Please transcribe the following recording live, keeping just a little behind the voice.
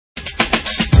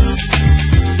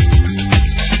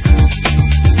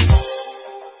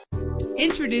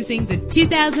Introducing the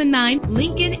 2009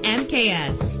 Lincoln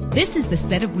MKS. This is the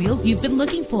set of wheels you've been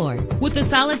looking for, with a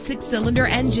solid 6-cylinder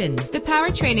engine. The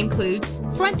powertrain includes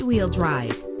front-wheel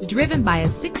drive, driven by a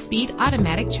 6-speed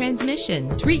automatic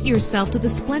transmission. Treat yourself to the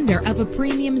splendor of a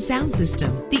premium sound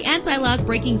system. The anti-lock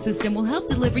braking system will help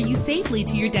deliver you safely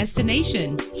to your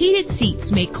destination. Heated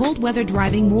seats make cold weather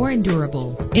driving more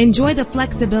endurable. Enjoy the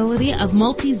flexibility of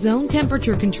multi-zone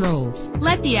temperature controls.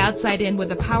 Let the outside in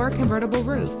with a power convertible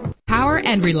roof. Power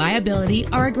and reliability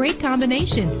are a great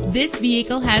combination. This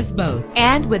vehicle has both.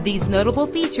 And with these notable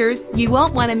features, you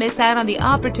won't want to miss out on the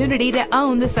opportunity to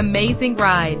own this amazing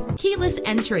ride. Keyless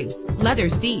entry, leather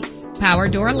seats, power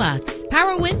door locks,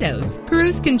 power windows,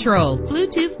 cruise control,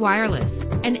 Bluetooth wireless,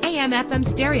 an AM/FM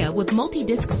stereo with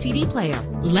multi-disc CD player.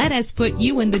 Let us put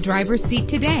you in the driver's seat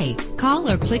today. Call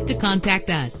or click to contact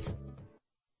us.